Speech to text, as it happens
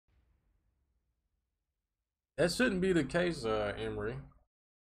That shouldn't be the case, Emery.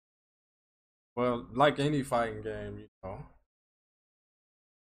 Well, like any fighting game,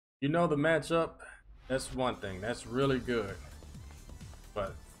 you know the matchup. That's one thing. That's really good.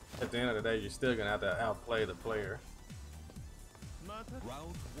 But at the end of the day, you're still gonna have to outplay the player.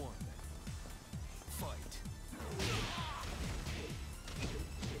 Round one. Fight.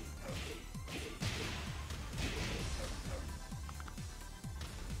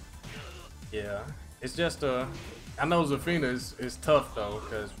 Yeah, it's just I know Zafina is tough though,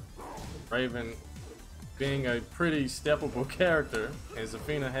 because Raven being a pretty steppable character and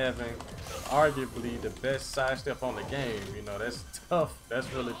Zafina having arguably the best sidestep on the game, that's tough.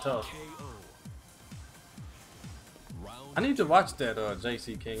 That's really tough. I need to watch that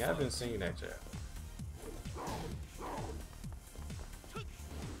JC King. I haven't seen that yet.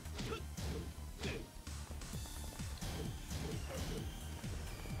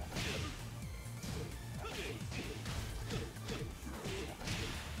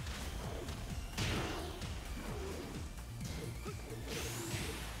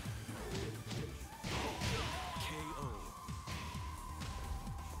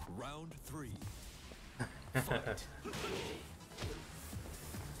 Round three.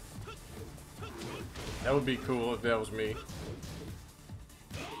 That would be cool if that was me.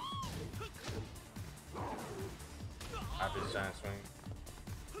 I just giant swing.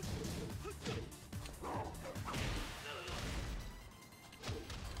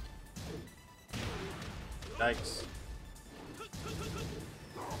 Yikes.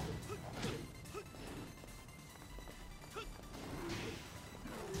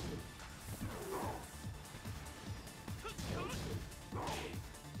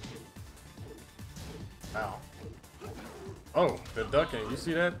 Wow. Oh, the ducking. You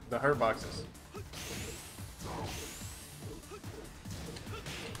see that? The hurt boxes.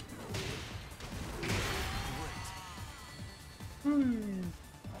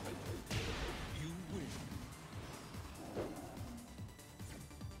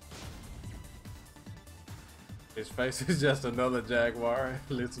 His face is just another jaguar.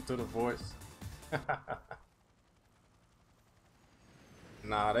 Listen to the voice.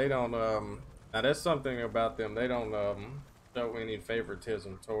 Nah, they don't. Now that's something about them. They don't show any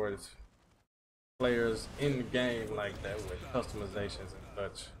favoritism towards players in the game like that with customizations and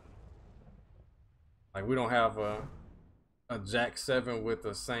such. Like we don't have a Jack 7 with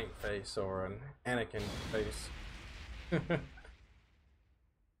a Saint face or an Anakin face.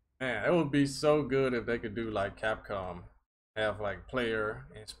 Man, it would be so good if they could do like Capcom, have like player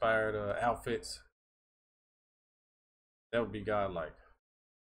inspired outfits. That would be godlike.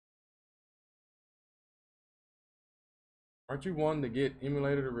 Aren't you wanting to get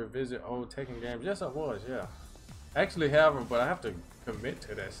emulator to revisit old Tekken games? Yes, I was, yeah. I actually have them, but I have to commit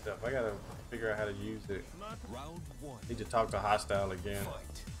to that stuff. I gotta figure out how to use it. Round one. Need to talk to Hostile again.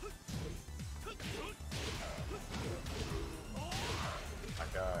 My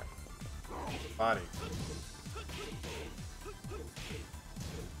God. Body.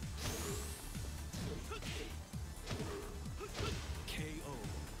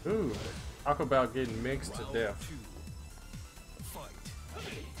 KO. Ooh, talk about getting mixed to death.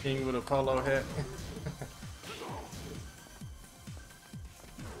 King with a polo hat.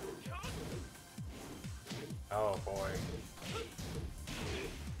 Oh boy.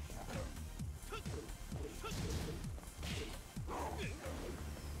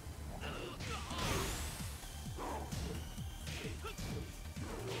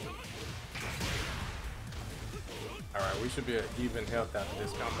 Alright, we should be at even health after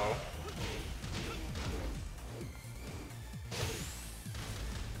this combo.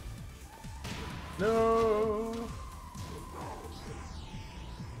 No.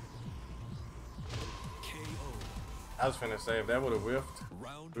 I was finna say if that would have whiffed,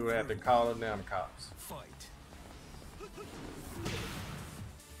 we would have to call them down the cops. Fight.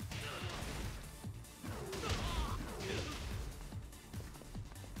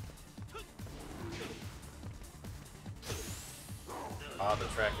 Oh, the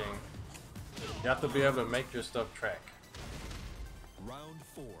tracking. You have to be able to make your stuff track. Round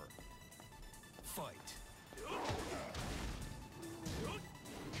four. Fight.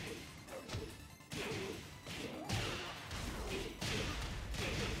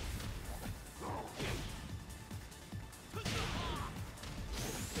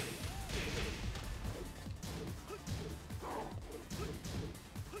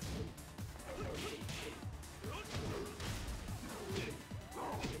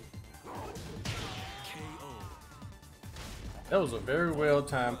 That was a very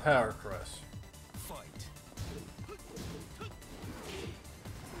well-timed power crush. Fight.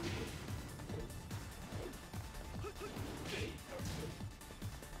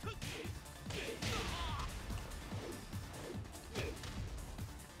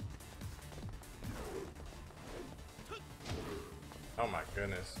 Oh my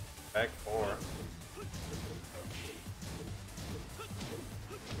goodness. Back 4.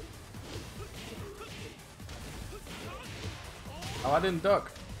 Oh, I didn't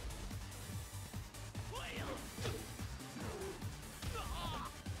duck.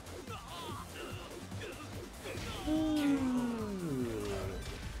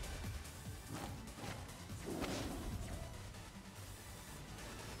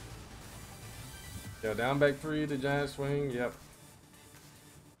 Yo, down back 3, the giant swing. Yep.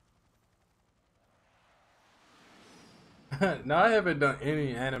 No, I haven't done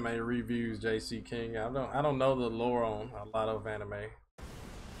any anime reviews, JC King. I don't know the lore on a lot of anime.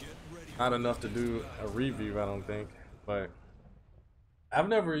 Not enough to do a review, I don't think. But I've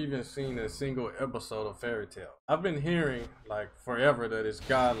never even seen a single episode of Fairy Tail. I've been hearing like forever that it's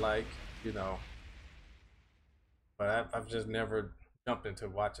godlike, you know. But I've just never jumped into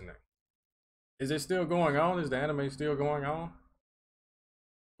watching it. Is it still going on? Is the anime still going on?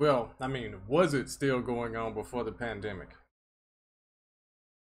 Well, I mean, was it still going on before the pandemic?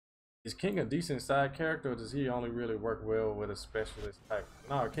 Is King a decent side character, or does he only really work well with a specialist type?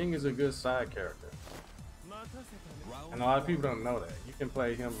 No, King is a good side character. And a lot of people don't know that. You can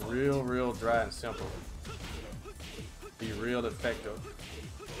play him real dry and simple. Be real effective.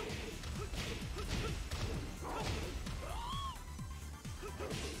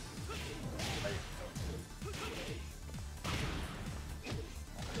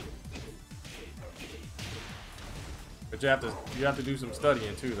 But you have to do some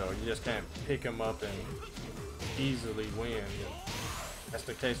studying too, though. You just can't pick him up and easily win. That's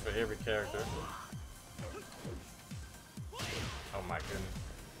the case for every character. Oh my goodness!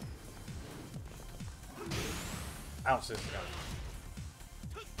 Ouch! This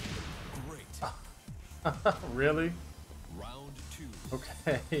guy. Really? Round 2.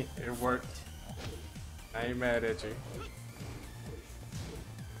 Okay, it worked. I ain't mad at you.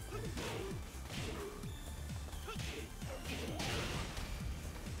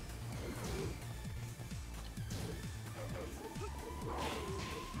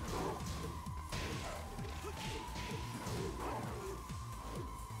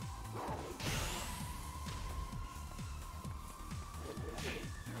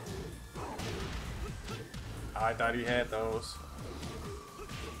 I thought he had those.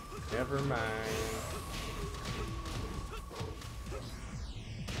 Never mind.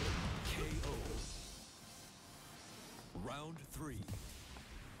 KO. Round 3.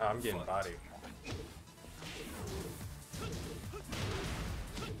 Oh, I'm getting bodied.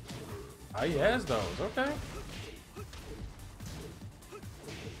 Oh, he has those. Okay.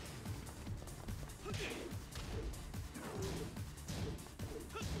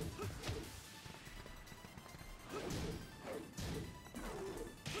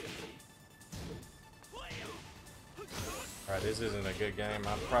 Alright, this isn't a good game.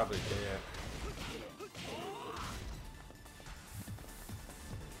 I'm probably dead.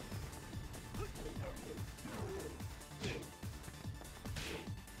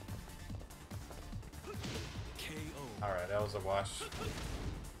 KO. Alright, that was a wash.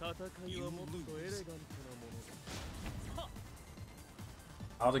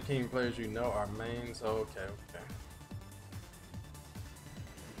 All the King players you know are mains. Okay, okay.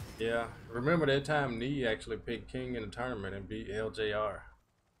 Yeah, remember that time Nee actually picked King in the tournament and beat LJR.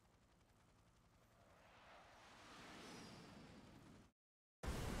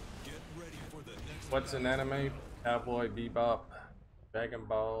 Get ready for the next What's an anime? Cowboy Bebop, Dragon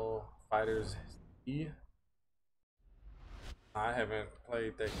Ball Fighters Z. I haven't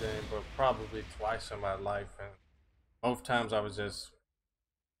played that game, but probably twice in my life, and both times I was just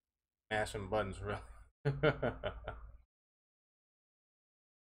mashing buttons, really.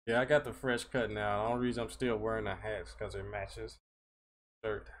 Yeah, I got the fresh cut now. The only reason I'm still wearing the hats because it matches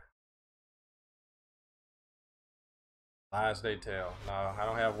shirt. Lies they tell. No, I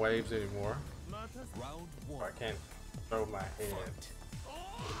don't have waves anymore. round 1. I can't throw my head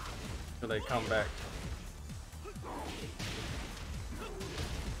till they come back.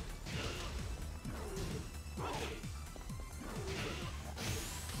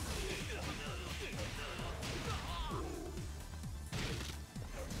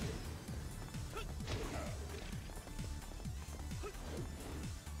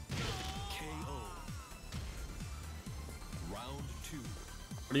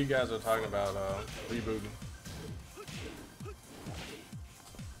 What are you guys are talking about rebooting?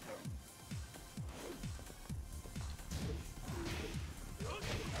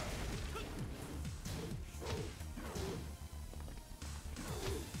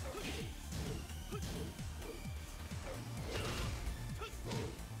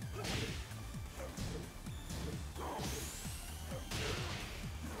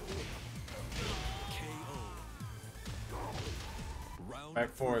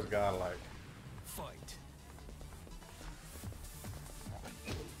 Back four is godlike. Fight.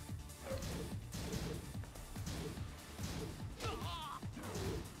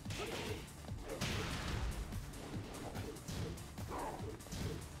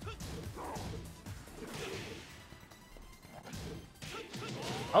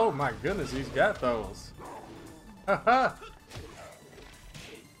 Oh my goodness, he's got those. Haha.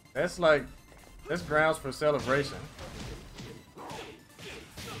 That's like, that's grounds for celebration.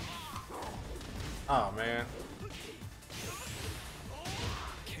 Oh man.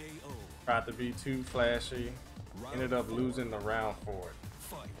 KO. Tried to be too flashy. Ended up losing the round for it.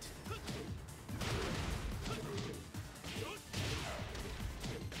 Fight.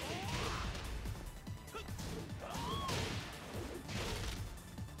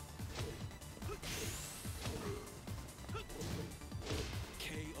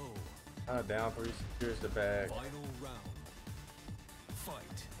 Down three, secures the bag. Final round. Fight.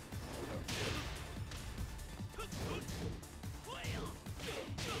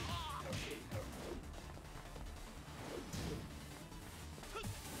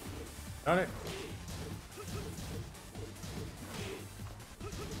 Done it.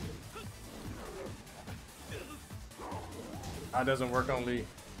 That doesn't work on Lee.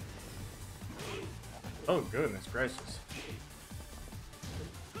 Oh goodness gracious.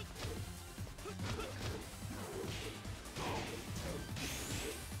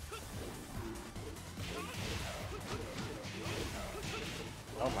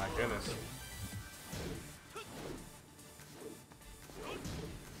 Oh my goodness.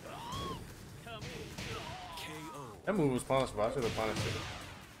 That move was punishable. I should have punished it.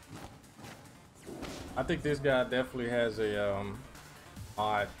 I think this guy definitely has a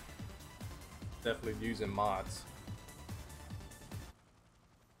mod. Definitely using mods.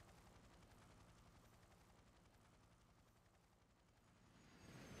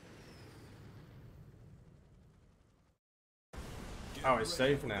 Oh, it's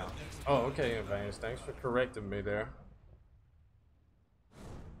safe now. Oh, okay, Advanced. Thanks for correcting me there.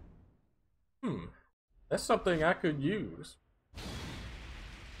 That's something I could use.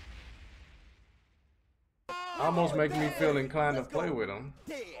 Almost making me feel inclined to play with him.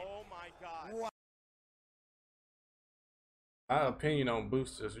 Oh my god. My opinion on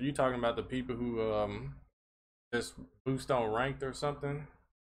boosters. Are you talking about the people who just boost on ranked or something?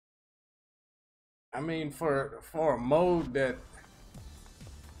 I mean, for a mode that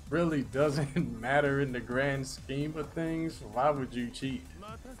really doesn't matter in the grand scheme of things, why would you cheat?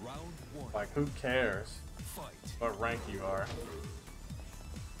 Round one. Like, who cares Fight. what rank you are?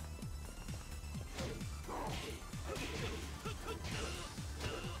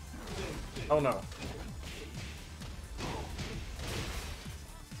 Oh no.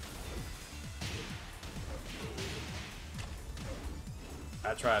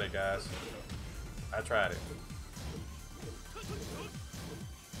 I tried it, guys. I tried it.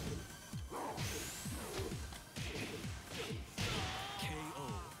 KO.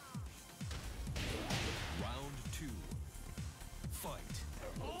 Round two. Fight.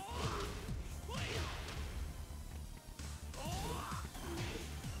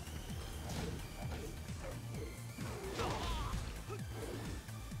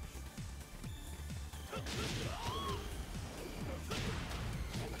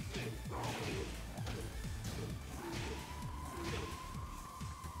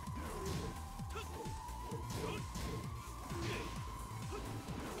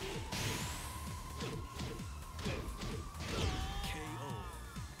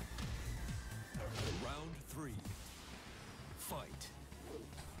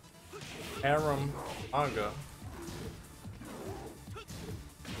 Harem manga.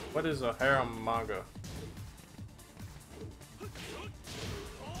 What is a harem manga?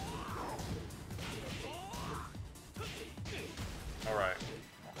 All right.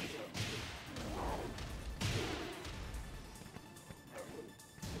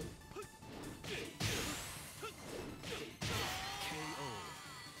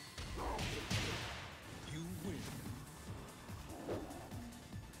 You win.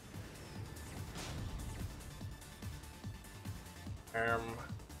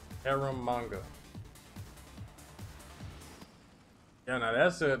 Harem manga. Yeah, now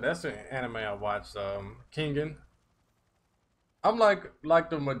that's an anime I watched. Kingen. I'm like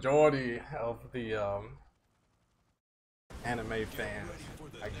the majority of the anime fans,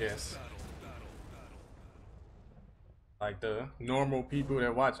 I guess. Like the normal people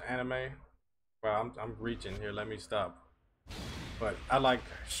that watch anime. Well, I'm reaching here. Let me stop. But I like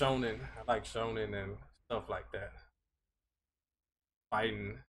shonen. I like shonen and stuff like that.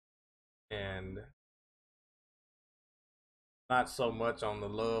 Fighting and not so much on the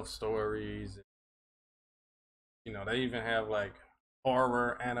love stories. You know, they even have like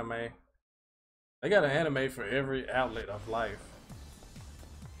horror anime. They got an anime for every outlet of life.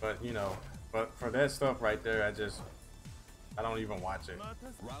 But you know, but for that stuff right there, I don't even watch it.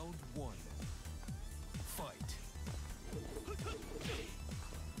 Round one. Fight.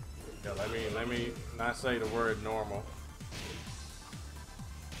 Yeah, let me not say the word normal.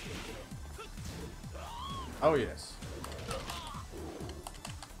 Oh yes.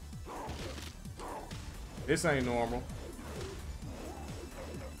 This ain't normal.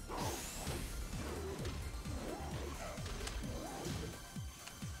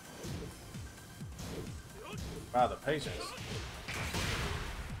 Wow, the patience.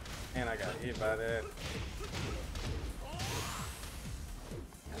 And I got hit by that.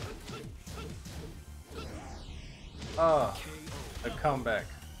 The comeback.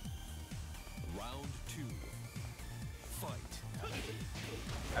 Round two. Fight.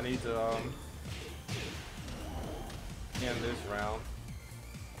 I need to end this round.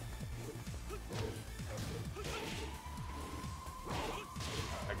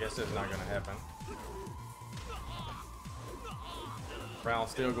 I guess that's not gonna happen. Round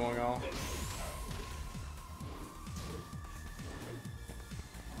still going on.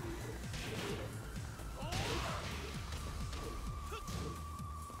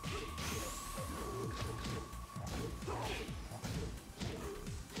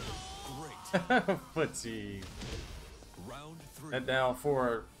 Footsie. Round three. That down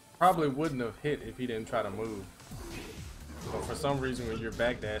four probably wouldn't have hit if he didn't try to move. But for some reason, when you're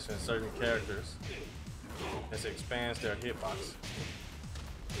backdashing certain characters, this expands their hitbox.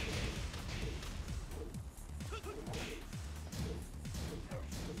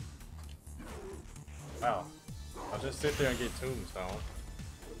 Wow. I'll just sit there and get tombstone.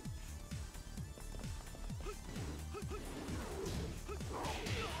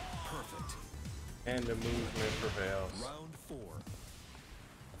 Perfect. And the movement prevails. Round four.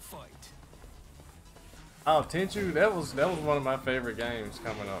 Fight. Oh, Tenchu, that was one of my favorite games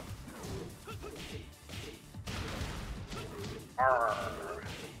coming up. Arrgh.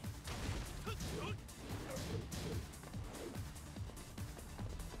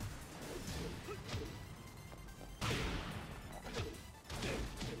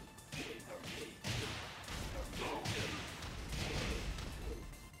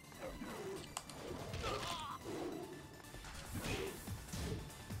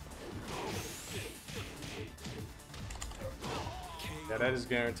 Yeah, that is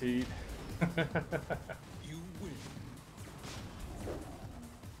guaranteed. You win.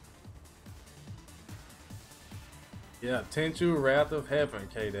 Yeah, Tenchu, Wrath of Heaven,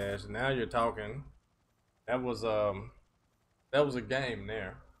 K-Dash. Now you're talking. That was a game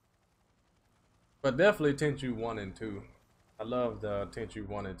there. But definitely Tenchu 1 and 2. I loved Tenchu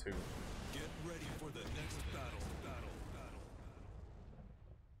 1 and 2. Get ready for the next battle.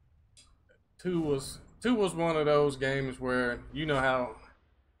 2 was one of those games where you know how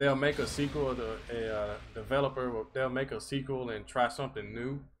they'll make a sequel, a developer they'll make a sequel and try something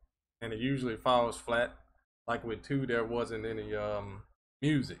new, and it usually falls flat. Like with 2, there wasn't any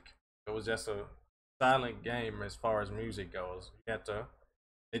music. It was just a silent game as far as music goes.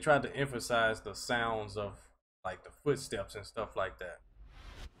 They tried to emphasize the sounds of like the footsteps and stuff like that.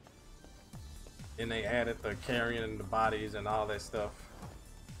 And they added the carrying the bodies and all that stuff.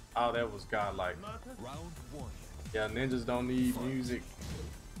 Oh, that was godlike. Round one. Yeah, ninjas don't need music.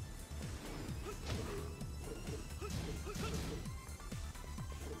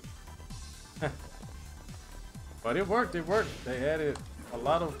 But it worked, They added a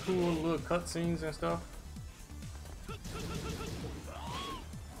lot of cool little cutscenes and stuff.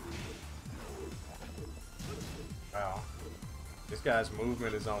 Wow. This guy's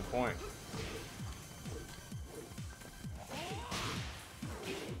movement is on point.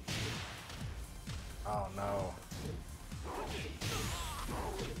 Oh no.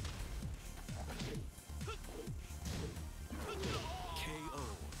 KO.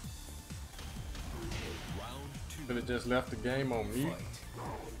 Round two. Could have just left the game on mute. Fight.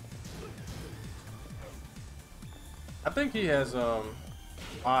 I think he has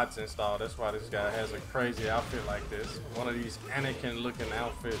mods installed. That's why this guy has a crazy outfit like this. One of these Anakin looking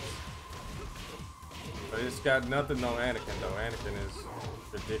outfits. But it's got nothing on Anakin though. Anakin is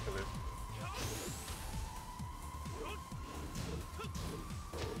ridiculous.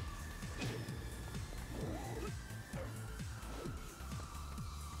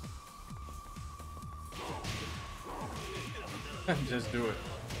 Just do it.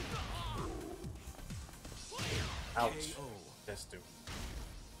 Ouch. KO. Just do it.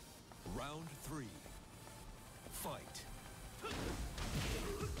 Round three. Fight.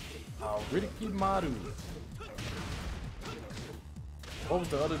 Rikimaru. What was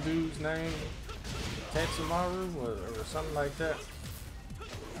the other dude's name? Tatsumaru or something like that.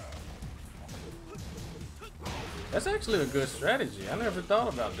 That's actually a good strategy. I never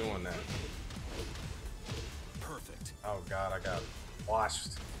thought about doing that. Perfect. Oh god, I got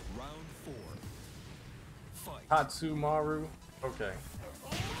washed. Round 4. Fight. Tatsumaru. Okay.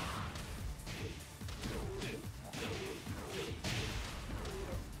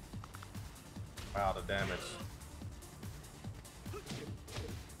 Wow, the damage.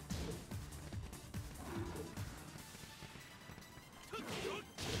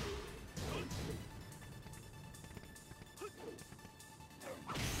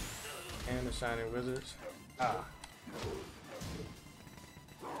 And the Shining Wizards. Ah.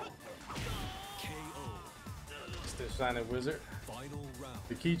 KO. It's the Shining Wizard. Final round.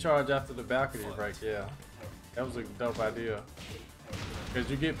 The key charge after the balcony break, yeah. That was a dope idea. Because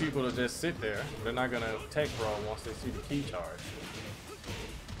you get people to just sit there. They're not going to tech roll once they see the key charge.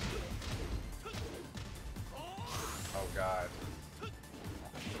 Oh god.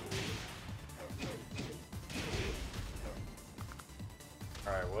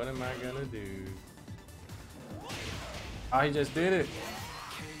 Alright, what am I gonna do? Oh, he just did it.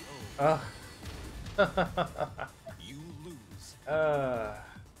 KO. You lose. Excellent.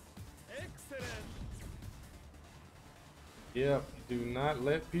 Yep, do not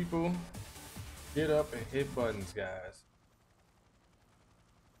let people get up and hit buttons, guys.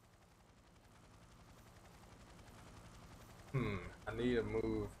 I need to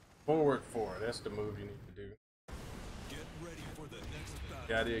move forward for it. That's the move you need to do. Get ready for the next battle.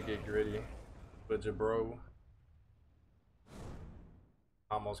 Gotta get gritty. But Jabro.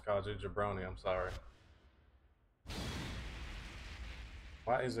 Almost called you Jabroni, I'm sorry.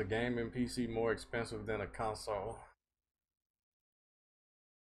 Why is a gaming PC more expensive than a console?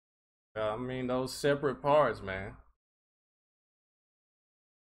 I mean, those separate parts, man.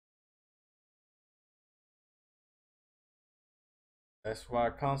 That's why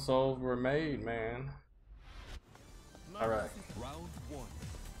consoles were made, man. Alright. Round 1.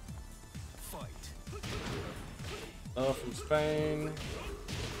 Fight. Love from Spain.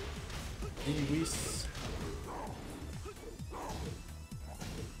 Luis.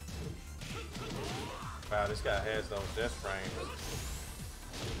 Wow, this guy has those death frames.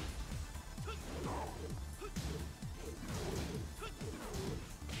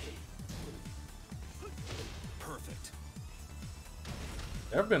 Perfect.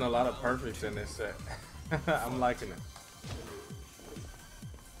 There have been a lot of perfects in this set. I'm liking it.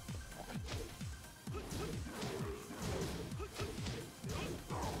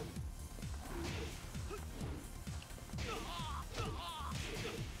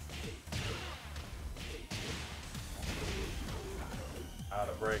 Out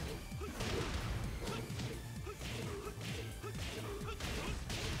of break.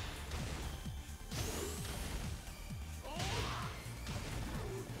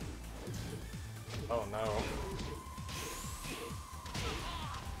 Oh no.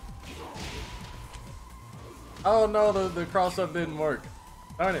 Oh no, the cross up didn't work.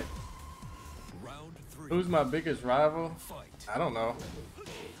 Darn it. Round 3. Who's my biggest rival? Fight. I don't know.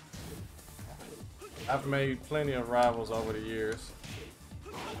 I've made plenty of rivals over the years.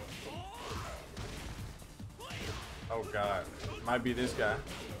 Oh god. Might be this guy.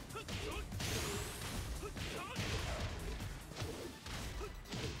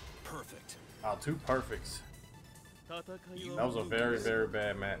 Perfect. Oh, two perfects. That was a very, very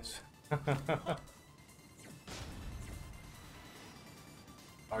bad match.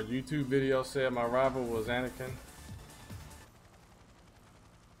 Our YouTube video said my rival was Anakin.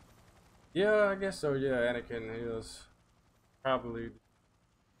 Yeah, I guess so. Yeah, Anakin is probably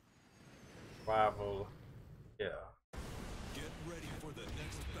rival. Yeah. Get ready for the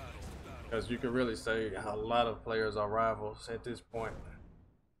next battle. Because you could really say a lot of players are rivals at this point.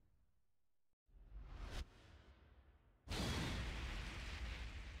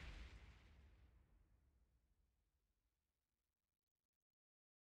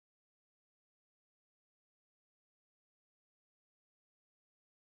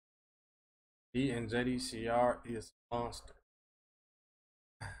 He and JDCR is a monster.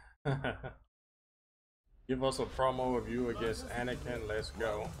 Give us a promo of you against Anakin. Let's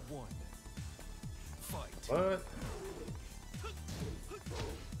go. Round 1. Fight. What?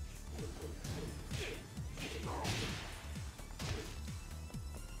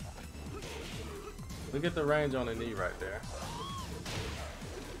 Look at the range on the knee right there.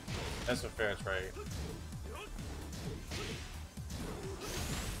 That's a fair trade.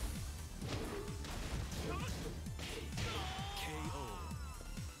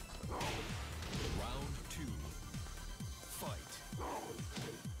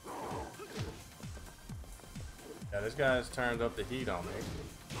 Yeah, this guy's turned up the heat on me.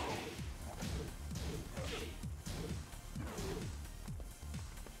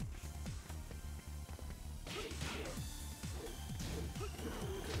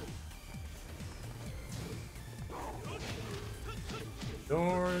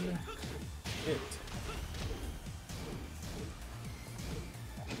 Darn it.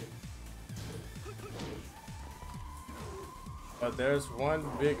 But there's one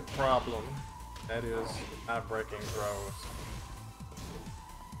big problem, that is not breaking throws.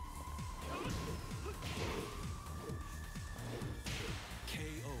 KO.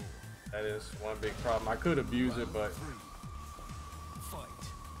 That is one big problem. I could abuse it, but Fight.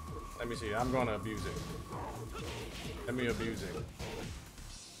 let me see. I'm gonna abuse it. Let me abuse it.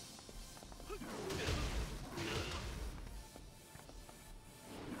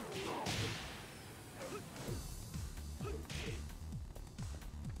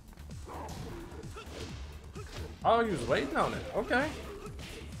 Oh, he was waiting on it. Okay.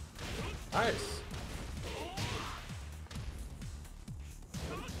 Nice.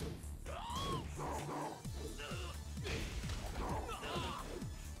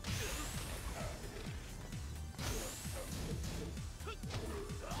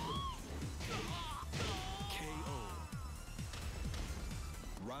 KO.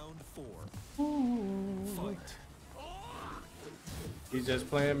 Round 4. Fight. He's just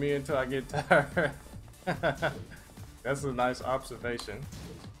playing me until I get tired. That's a nice observation.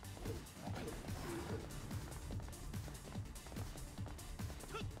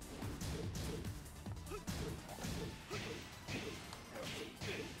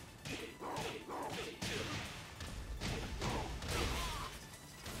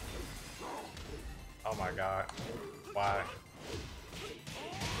 Oh my God. Why?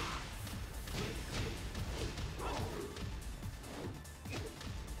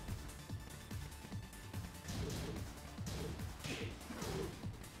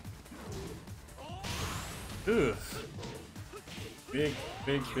 Ugh.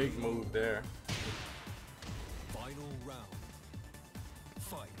 Big move there. Final round.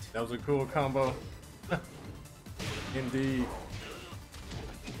 Fight. That was a cool combo. Indeed.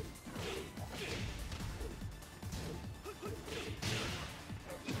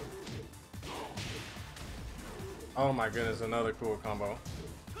 Oh my goodness, another cool combo.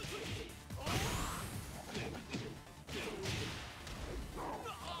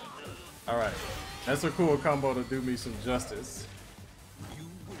 All right. That's a cool combo to do me some justice. You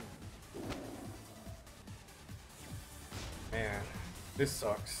win. Man, this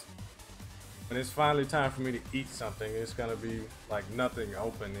sucks. When it's finally time for me to eat something, it's gonna be like nothing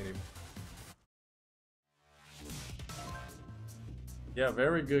open anymore. Yeah,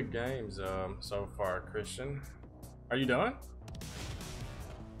 very good games so far, Christian. Are you done?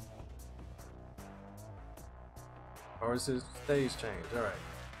 Or is this stage change? All right.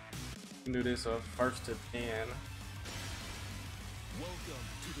 We can do this first to 10. Welcome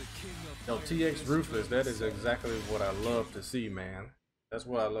to the King of Yo, Fire TX Ruthless, that is exactly what I love to see, man. That's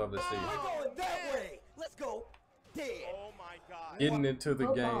what I love to see. We're going that way. Let's go. Dead. Oh my God. Getting into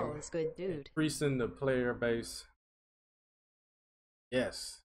the game, is good, dude. increasing the player base.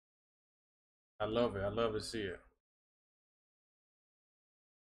 Yes. I love it. I love to see it.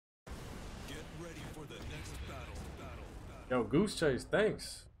 Get ready for the next battle. Yo, Goose Chase,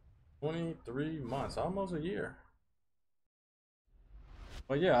 thanks. 23 months, almost a year.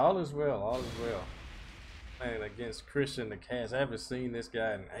 But yeah, all is well, all is well. Playing against ChrishinTheKaz. I haven't seen this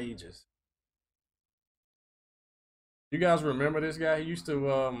guy in ages. You guys remember this guy? He used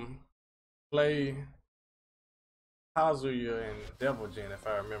to play Kazuya and Devil Jin, if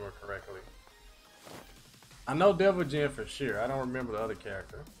I remember correctly. I know Devil Jin for sure. I don't remember the other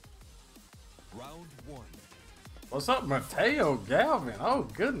character. Round 1. What's up, Mateo Galvin? Oh,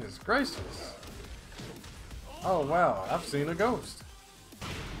 goodness gracious. Oh, wow. I've seen a ghost.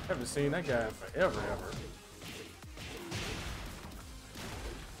 Haven't seen that guy in forever, ever.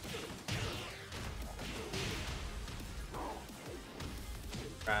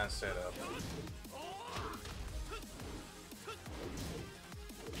 Try and set up.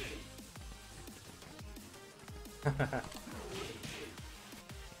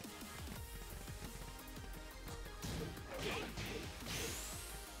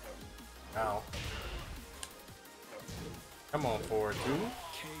 Ow. Come on forward, too.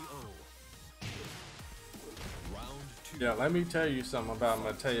 KO. Round 2. Yeah, let me tell you something about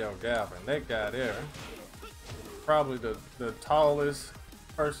Mateo Galvin. That guy there, probably the tallest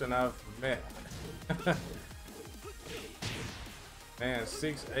person I've met. Man,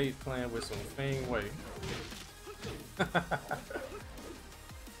 6'8", playing with some Fing Wei.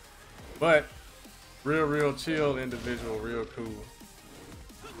 But Real chill individual, real cool.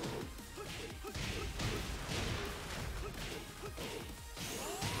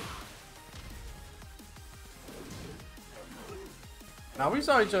 Now we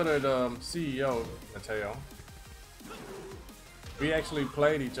saw each other at CEO, Mateo. We actually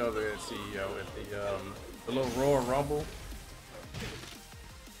played each other at CEO at the little Royal Rumble.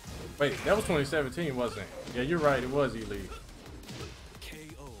 Wait, that was 2017, wasn't it? Yeah, you're right. It was E-League.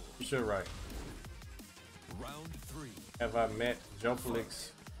 KO. You sure right. Round 3. Have I met Jopelix?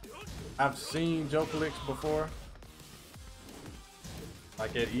 I've seen Jopelix before.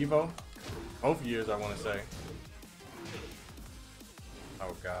 Like at Evo. Both years, I want to say.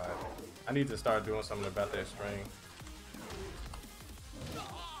 Oh God. I need to start doing something about that string.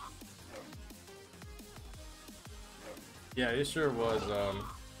 Yeah, it sure was,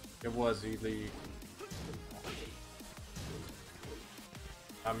 it was E-League.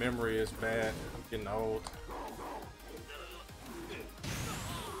 My memory is bad. I'm getting old.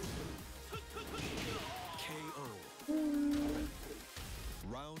 KO.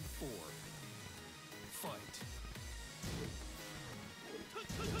 Round 4. Fight.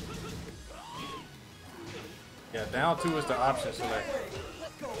 Yeah, down 2 is the option select.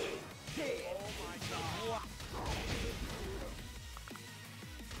 Let's go. Dead.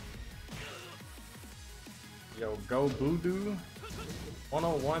 Yo, go Voodoo.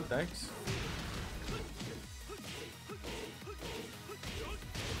 101, thanks.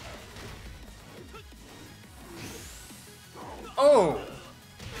 Oh!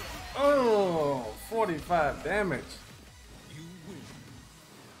 Oh! 45 damage. You win.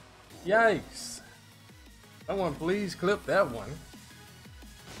 Yikes. Someone please clip that one.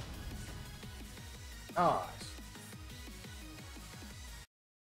 Gosh.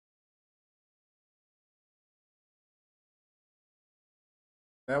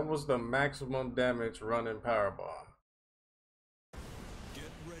 That was the maximum damage running powerbomb. Get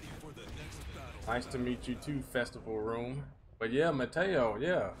ready for the next battle. Nice to meet you too, Festival Room. But yeah, Mateo,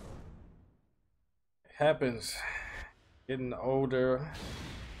 yeah. It happens. Getting older.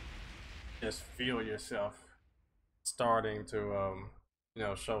 Just feel yourself starting to, you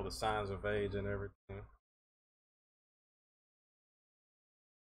know, show the signs of age and everything.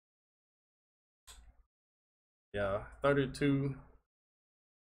 Yeah, 32.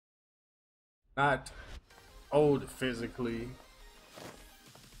 Not old physically.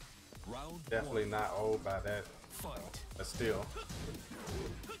 Round Definitely 1. not old by that, Fight. but still.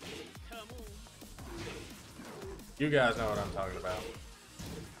 You guys know what I'm talking about.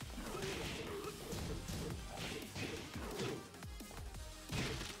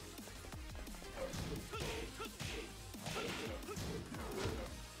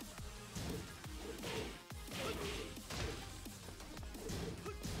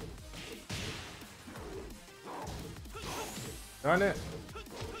 Darn it.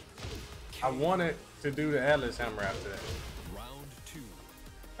 I wanted to do the Atlas Hammer after that. Round 2.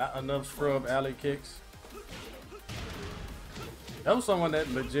 Not enough scrub alley kicks. That was someone that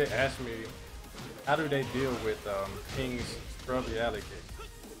legit asked me, how do they deal with King's scrubby alley kicks?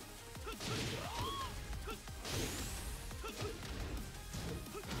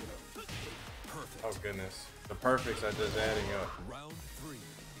 Perfect. Oh goodness. The perfects are just adding up. Round 3.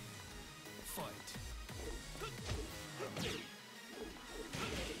 Fight.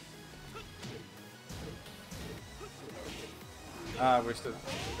 I wish the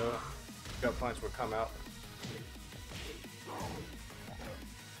gut punch would come out.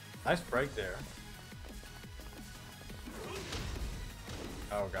 Nice break there.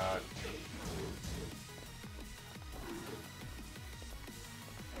 Oh God.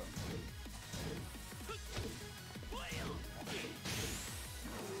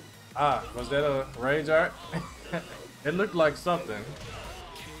 Ah, was that a rage art? It looked like something.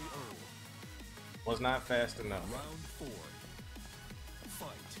 KO. Was not fast enough. Round 4. Fight.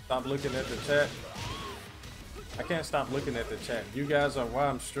 Stop looking at the chat. I can't stop looking at the chat. You guys are why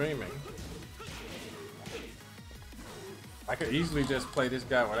I'm streaming. I could easily just play this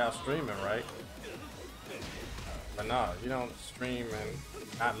guy without streaming, right? But no, you don't stream and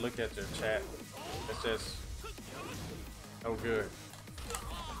not look at your chat. It's just no good.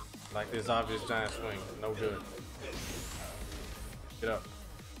 Like this obvious giant swing, no good. Get up.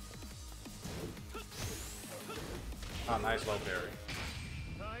 Oh, nice low parry.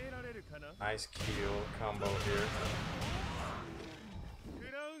 Nice kill combo here.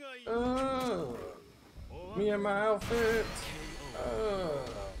 Me and my outfit.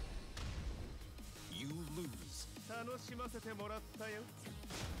 You lose.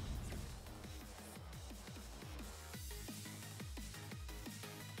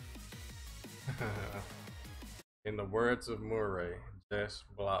 In the words of Murray, just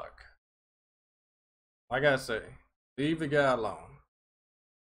block. Like I say, leave the guy alone.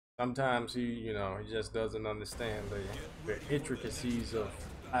 Sometimes he, you know, he just doesn't understand the intricacies of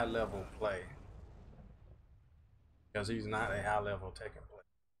high-level play. Because he's not a high-level Tekken player.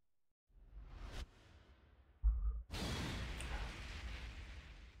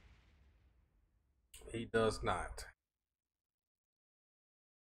 He does not.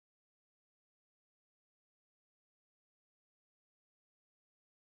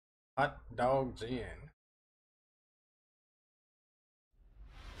 Hot dog Jin.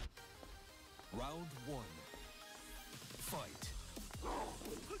 Round one. Fight.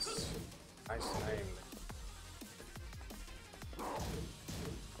 Nice name.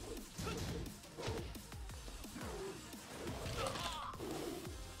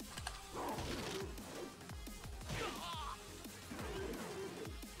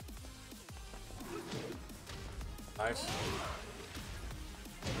 Nice.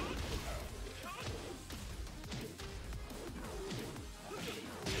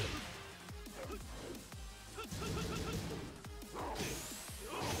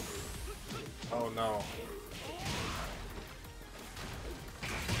 Oh no.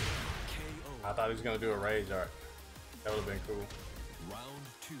 I thought he was gonna do a rage art. That would have been cool. Round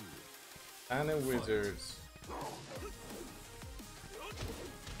two. Tiny Wizards.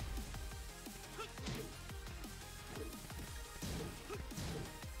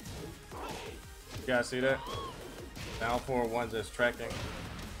 You guys see that? Down 4-1 just tracking.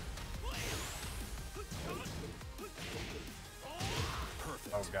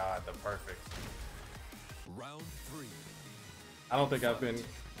 Perfect. Oh god, the perfect. Round three. I don't think I've been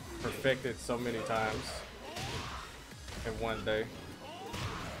perfected so many times in one day.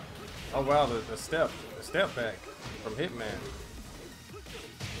 Oh wow, the step back from Hitman.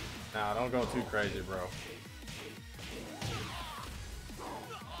 Nah, don't go too crazy, bro.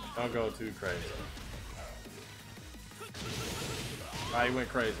 Don't go too crazy. Ah, he went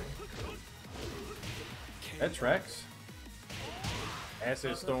crazy. That tracks.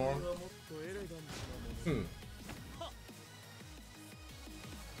 Acid Storm.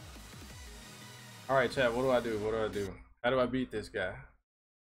 Alright, chat, what do I do? What do I do? How do I beat this guy?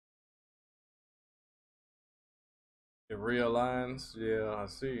 It realigns? Yeah, I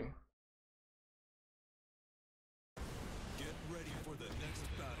see. Get ready for the next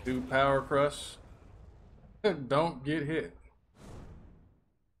battle. Do power crush. Don't get hit.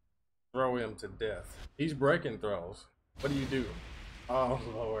 Throw him to death. He's breaking throws. What do you do? Oh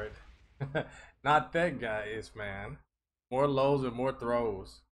Lord. Not that guy, is man. More lows and more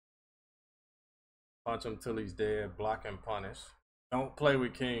throws. Punch him till he's dead. Block and punish. Don't play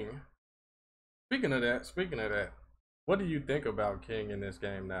with King. Speaking of that, what do you think about King in this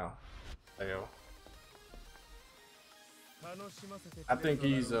game now, Leo? I think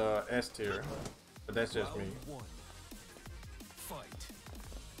he's S tier, but that's just me. Round one. Fight.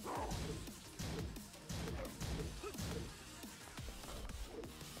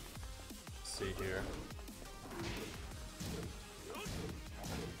 Let's see here.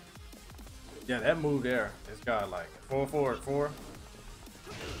 Yeah, that move there is godlike. 4-4-4.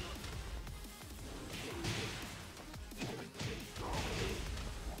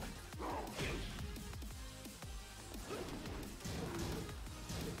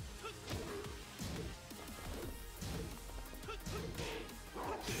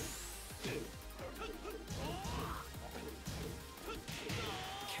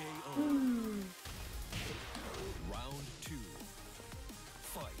 KO. Round two.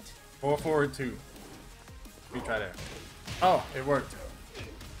 Fight. 4-4-2. Let me try that. Oh, it worked.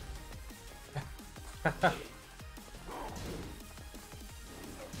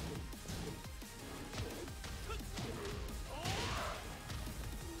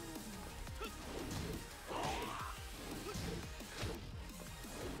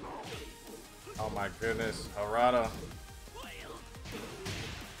 Oh my goodness, Harada.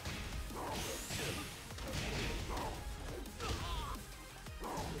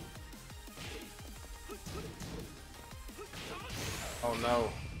 Oh no.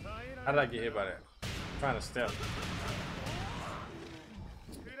 How did I get hit by that? I'm trying to step.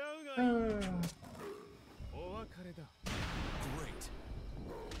 Great.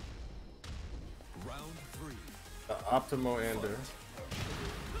 Round three. The optimal ender.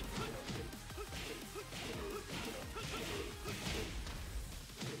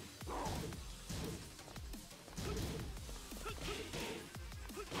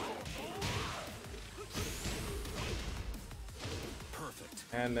 Perfect.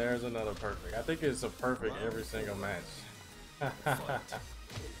 And there's another perfect. I think it's a perfect every single match.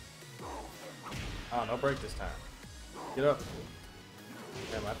 Oh, no break this time. Get up.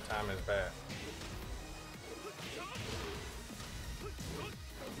 Man, my time is bad.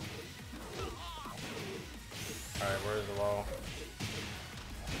 Alright, where's the wall?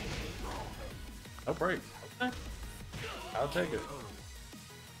 No break. Okay. I'll take it.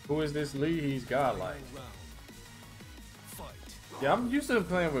 Who is this Lee? He's godlike. Yeah, I'm used to him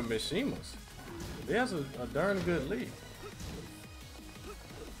playing with Mishimas. He has a darn good lead.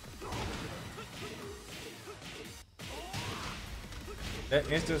 That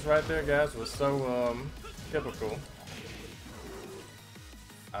instance right there, guys, was so typical.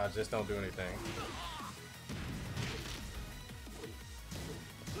 I just don't do anything.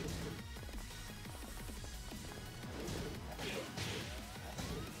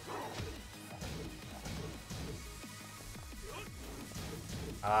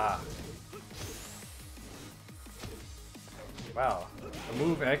 Ah. Wow. The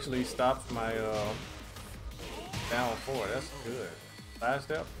move actually stops my down four. That's good. Side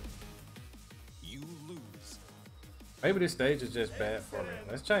step. You lose. Maybe this stage is just bad for me.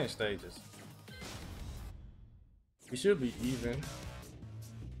 Let's change stages. We should be even.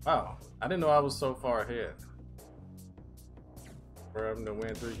 Wow. I didn't know I was so far ahead. For him to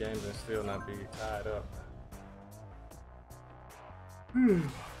win 3 games and still not be tied up.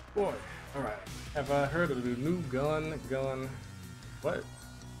 Boy, all right. Have I heard of the new gun? What?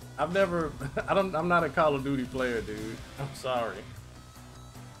 I've never. I'm not a Call of Duty player, dude. I'm sorry.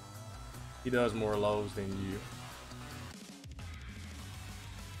 He does more lows than you.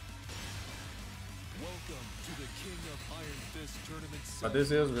 Welcome to the King of Iron Fist tournament. But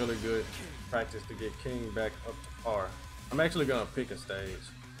this is really good practice to get King back up to par. I'm actually gonna pick a stage.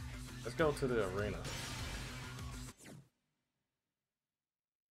 Let's go to the arena.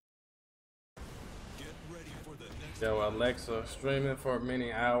 Yo, Alexa, streaming for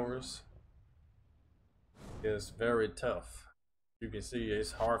many hours is very tough. You can see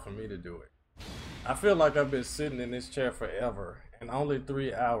it's hard for me to do it. I feel like I've been sitting in this chair forever and only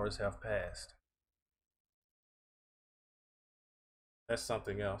 3 hours have passed. That's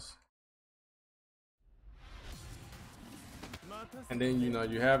something else. And then, you know,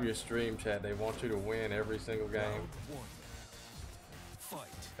 you have your stream chat. They want you to win every single game.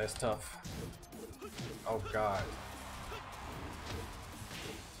 That's tough. Oh, God.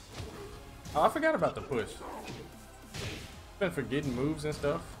 Oh, I forgot about the push. Been forgetting moves and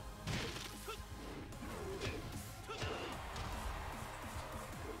stuff.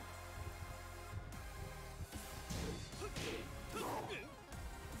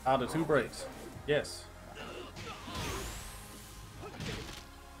 Oh, the 2 breaks. Yes.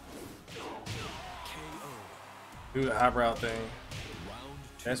 Do the eyebrow thing.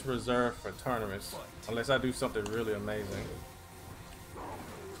 That's reserved for tournaments. Unless I do something really amazing.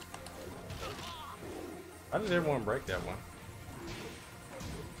 Why does everyone break that one?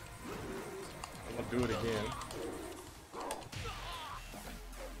 I'm gonna do it again.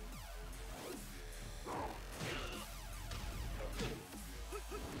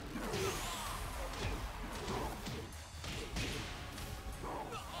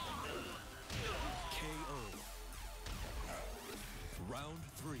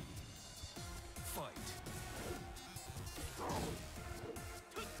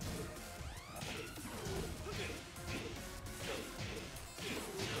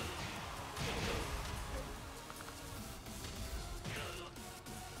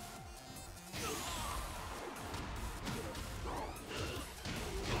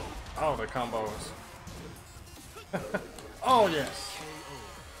 Oh, the combos. Oh, yes.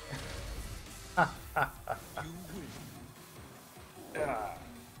 Yeah.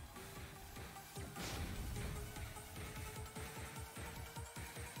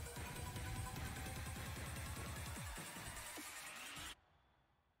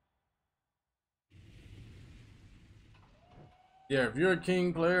 Yeah, if you're a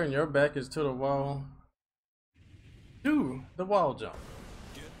king player and your back is to the wall, do the wall jump.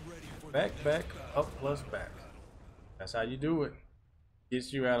 Back, up plus back. That's how you do it.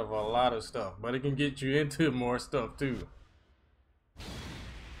 Gets you out of a lot of stuff, but it can get you into more stuff too.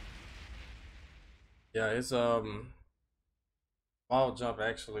 Yeah, it's wall jump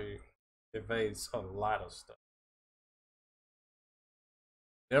actually evades a lot of stuff.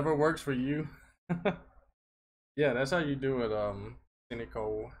 Never works for you. Yeah, that's how you do it,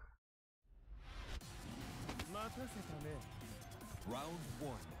 Nicole. Round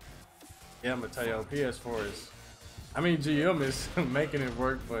 1. Yeah, Mateo, PS4 is, I mean, GM is making it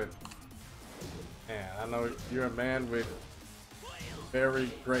work, but man, I know you're a man with very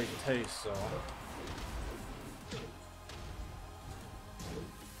great taste, so.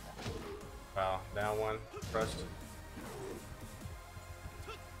 Wow, down one, crushed.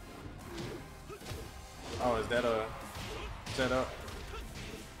 Oh, is that a setup?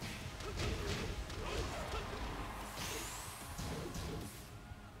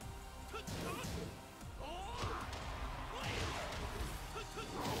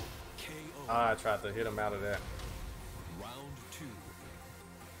 I tried to hit him out of that. Round 2.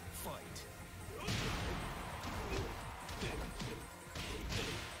 Fight.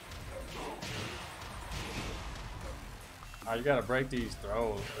 Oh, you gotta break these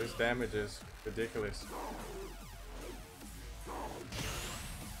throws. This damage is ridiculous.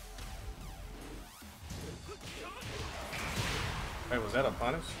 Wait, was that a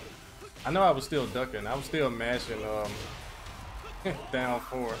punish? I know I was still ducking. I was still mashing down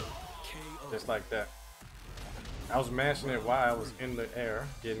 4. Just like that. I was mashing it while I was in the air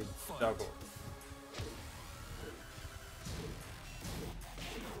getting juggled.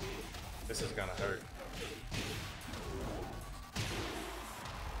 This is gonna hurt.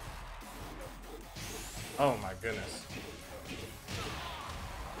 Oh my goodness.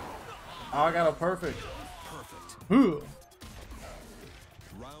 Oh, I got a perfect. Perfect. Ooh.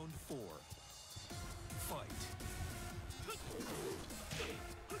 Round 4. Fight.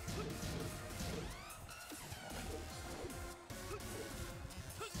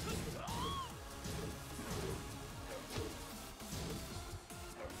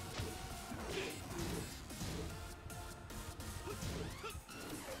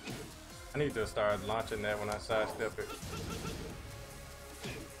 I need to start launching that when I sidestep it.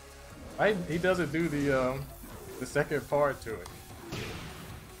 He doesn't do the second part to it.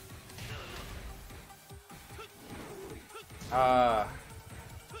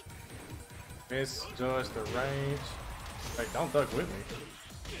 Misjudge the range. Wait, don't duck with me.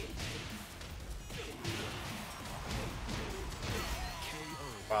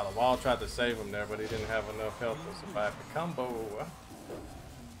 Wow, the wall tried to save him there, but he didn't have enough health to survive the combo.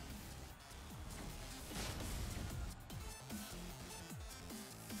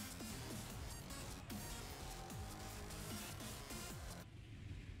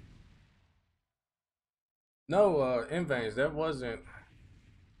 No, in veins, that wasn't.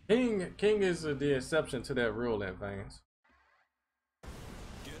 King is the exception to that rule in veins.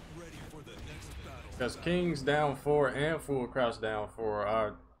 Get ready for the next battle. Because King's down 4 and full crouch down 4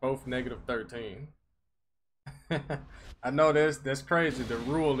 are both -13. I know that's crazy. The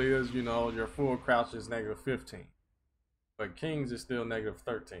rule is, you know, your full crouch is -15. But King's is still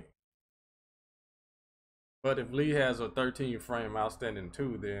 -13. But if Lee has a 13 frame outstanding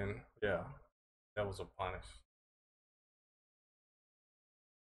 2, then yeah, that was a punish.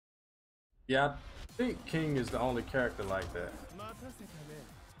 Yeah, I think King is the only character like that.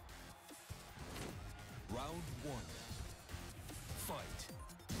 Round 1. Fight.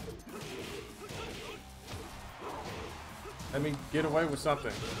 Let me get away with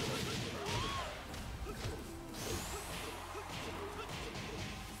something.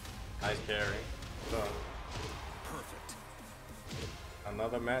 Nice carry. Perfect.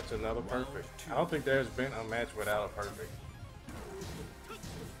 Another match, another perfect. I don't think there's been a match without a perfect.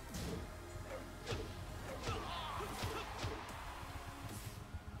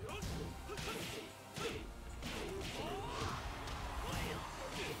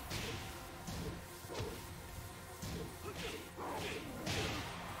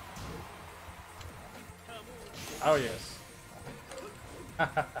 Oh yes.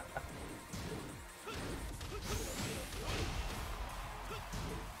 Round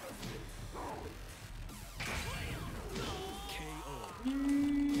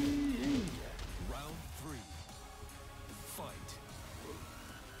 3. Fight.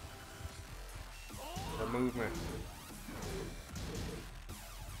 The movement.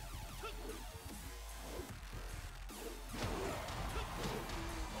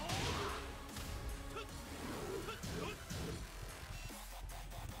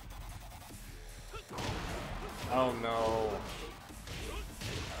 Oh no.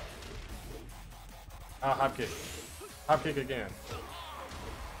 Oh, hop kick. Hop kick again.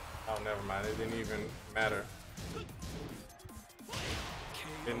 Oh, never mind. It didn't even matter.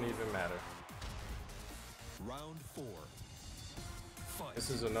 Didn't even matter. Round 4. Fight. This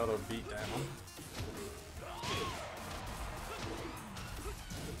is another beatdown.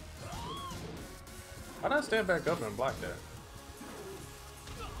 Why did I stand back up and block that?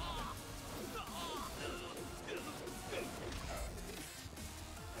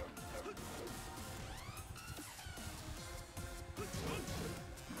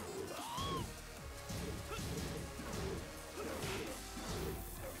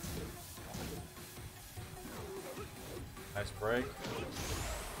 Nice break.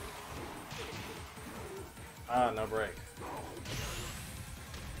 Ah, no break.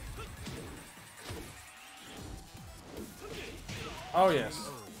 Oh yes.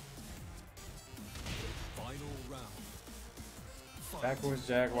 Final round. Backwards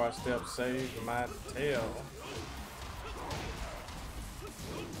Jaguar step saved my tail.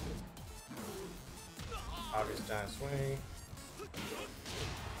 Obvious giant swing.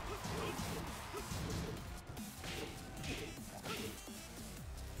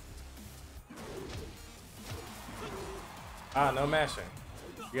 Ah, no mashing.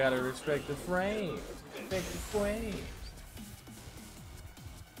 You gotta respect the frames. Respect the frames.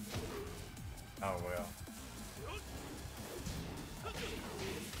 Oh well.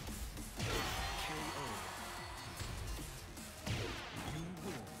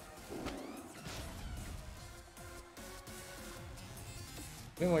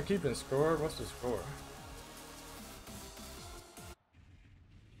 Anyone keeping score? What's the score?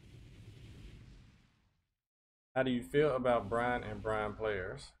 How do you feel about Brian and Brian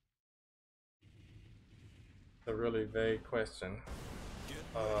players? It's a really vague question.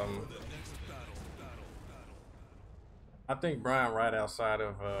 I think Brian right outside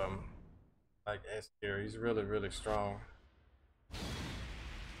of like S tier. He's really strong.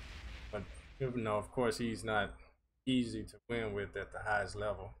 But even though of course he's not easy to win with at the highest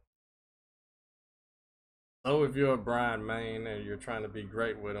level. So if you're a Brian main and you're trying to be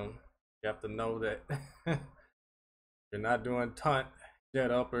great with him, you have to know that you're not doing taunt,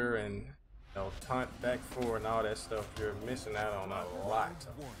 jet upper, and taunt back four and all that stuff. You're missing out on a lot.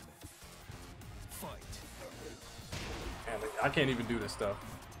 And I can't even do this stuff.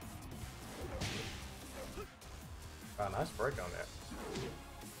 Wow, nice break on that.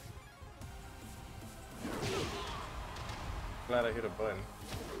 Glad I hit a button.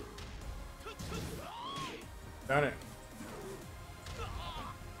 Darn it.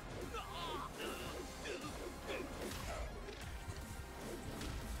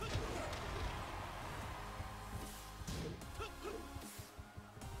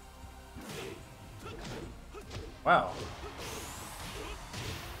 Wow.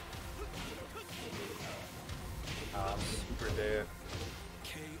 I'm super dead.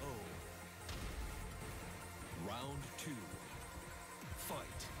 KO. Round 2. Fight.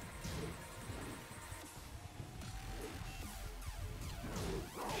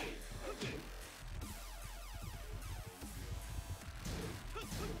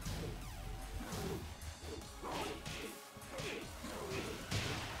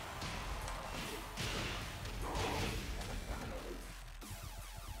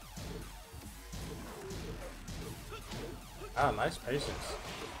 Ah, nice patience.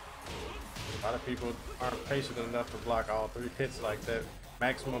 A lot of people aren't patient enough to block all 3 hits like that.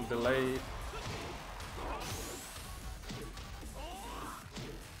 Maximum delayed.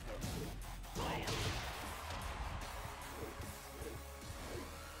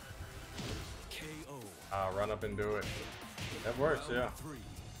 KO. Ah, run up and do it. That works, yeah. Round 3.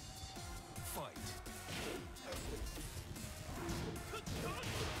 Fight.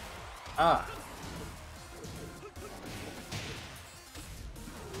 Ah.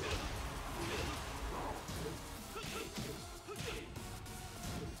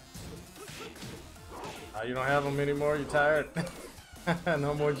 You don't have them anymore? You tired?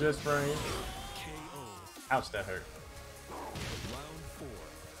 No more just frames. KO. Ouch, that hurt. Round 4.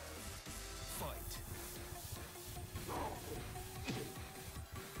 Fight.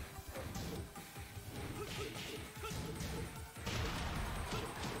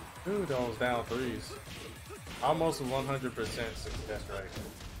 Dude, those down 3s. Almost a 100% success rate.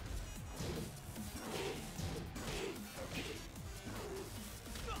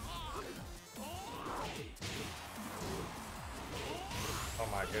 Oh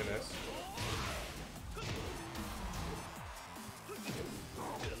my goodness.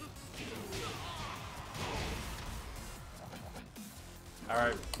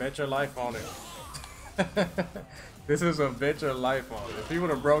 Alright, bet your life on it. This is a bet your life on it. If he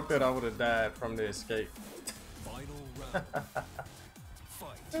would have broke that, I would have died from the escape. Final round.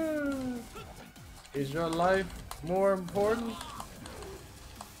 Fight. Is your life more important?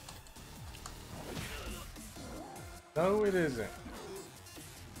 No, it isn't.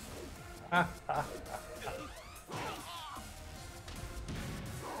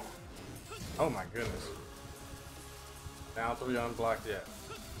 Oh my goodness. Down 3 unblocked yet.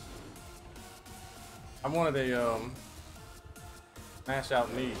 I wanted a smash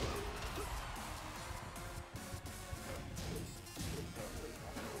out knee.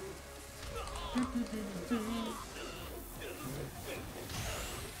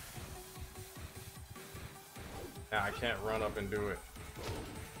 Now I can't run up and do it.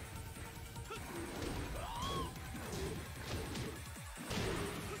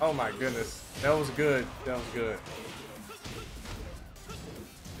 Oh my goodness. That was good. That was good.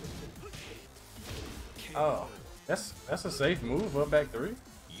 Oh, that's a safe move. Up back 3.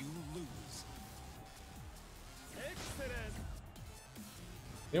 You lose.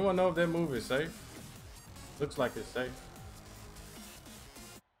 Anyone know if that move is safe? Looks like it's safe.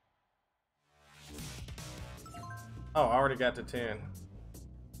 Oh, I already got to 10.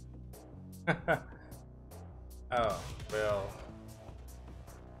 Oh, well.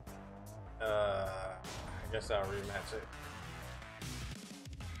 I guess I'll rematch it.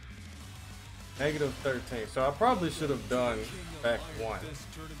 -13. So I probably should have done back 1. This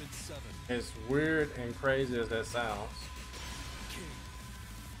tournament 7. As weird and crazy as that sounds.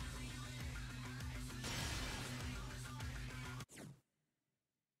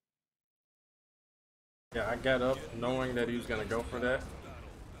 Yeah, I got up knowing that he was gonna go for that.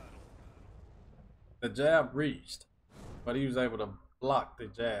 The jab reached, but he was able to block the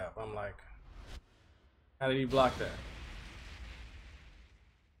jab. I'm like, how did he block that?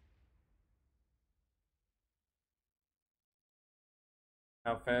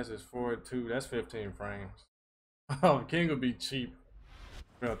 How fast is forward 2? That's 15 frames. Oh, King would be cheap.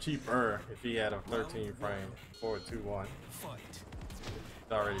 Well, cheaper if he had a 13 frame forward 2-1.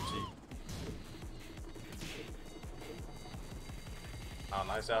 It's already cheap. Oh,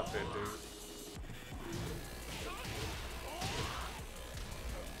 nice outfit, dude.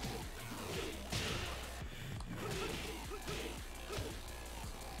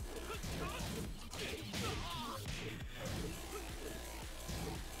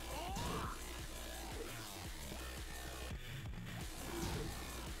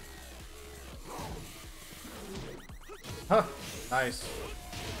 Huh, nice.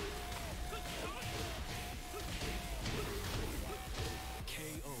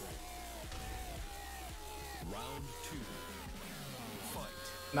 KO. Round 2.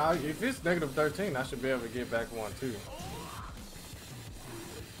 Fight. Now, if it's -13, I should be able to get back 1 too.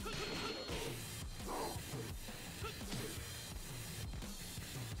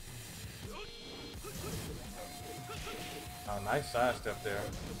 Oh, nice sidestep there.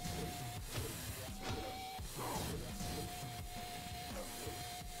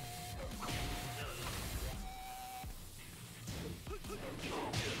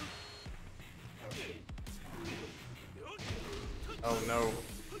 Oh no.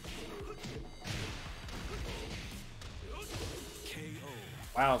 KO.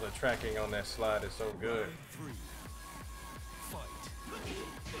 Wow, the tracking on that slide is so good. 3. Fight.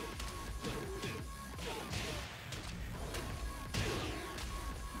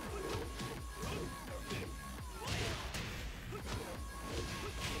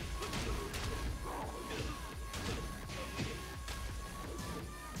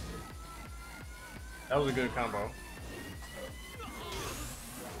 That was a good combo.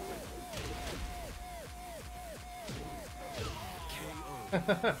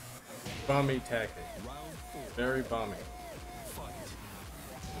 Bummy tactic. Round 4. Very bummy. Fight.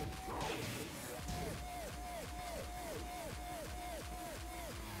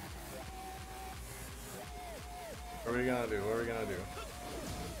 What are we gonna do? What are we gonna do?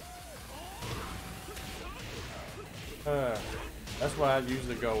 That's why I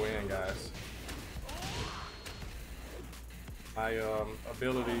usually go in, guys. My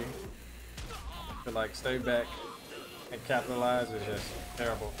ability to like stay back and capitalize is just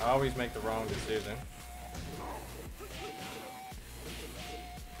terrible. I always make the wrong decision.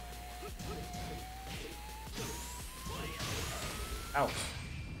 Ouch.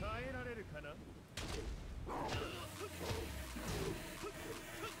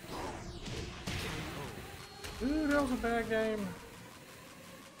 Ooh, that was a bad game.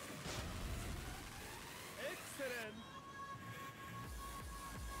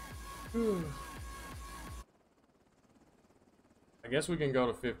 Ooh. I guess we can go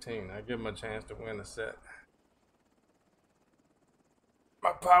to 15. I give him a chance to win the set.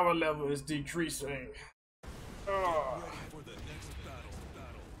 My power level is decreasing. Oh. For the next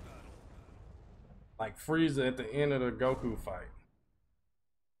battle. Like Frieza at the end of the Goku fight.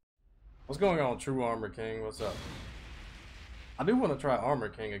 What's going on, True Armor King? What's up? I do want to try Armor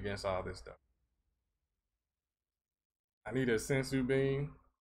King against all this stuff. I need a Sensu Beam.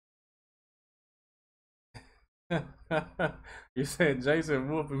 You said Jason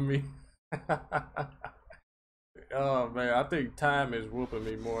whooping me. Oh man, I think time is whooping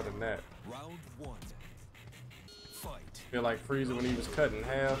me more than that. Round 1. Fight. Feel like Frieza when he was cut in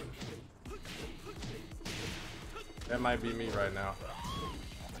half. That might be me right now.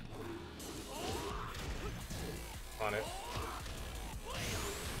 Punish.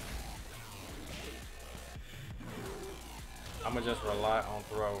 I'm gonna just rely on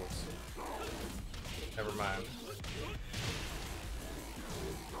throws. Never mind.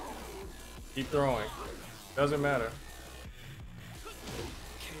 Keep throwing. Doesn't matter.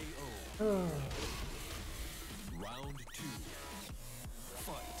 KO. Round 2.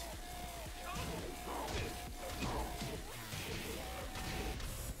 Fight.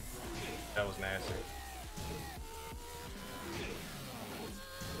 That was nasty.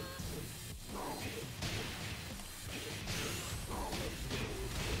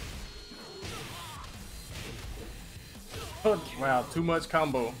 Wow, too much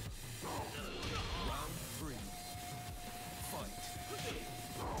combo. Round 3. Fight.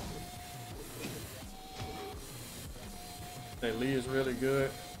 That Lee is really good.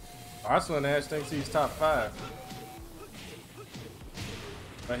 Arsenal Nash thinks he's top 5.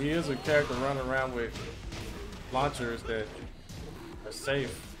 But he is a character running around with launchers that are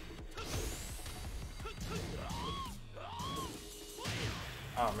safe.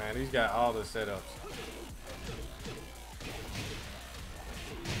 Oh man, he's got all the setups.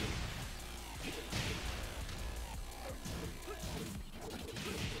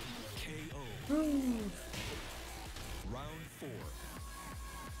 KO. Round 4.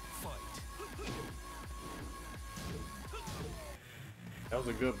 Fight. That was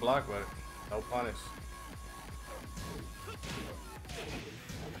a good block, but no punish.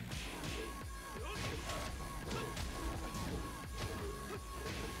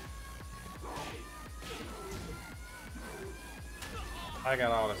 I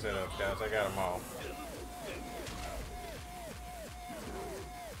got all the setups, guys. I got them all.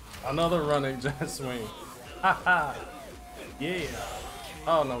 Another running jet swing. Haha. Yeah.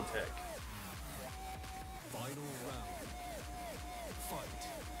 Oh, no tech. Final round. Fight.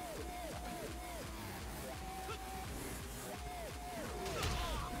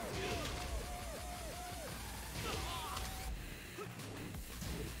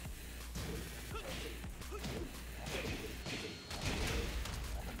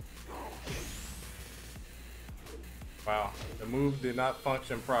 Wow, the move did not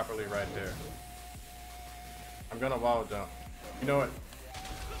function properly right there. I'm gonna wall jump. You know what?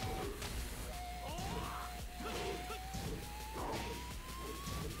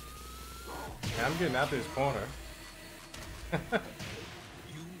 Man, I'm getting out this corner. You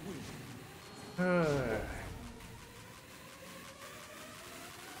win.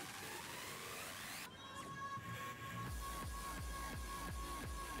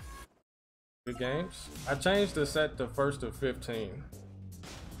 Good games. I changed the set to first of 15.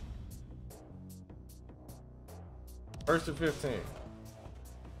 First of 15.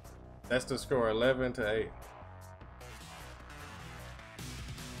 That's the score, 11-8.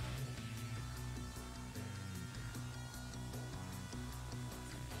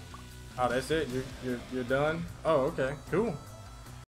 Oh, that's it? You're done? Oh, okay, cool.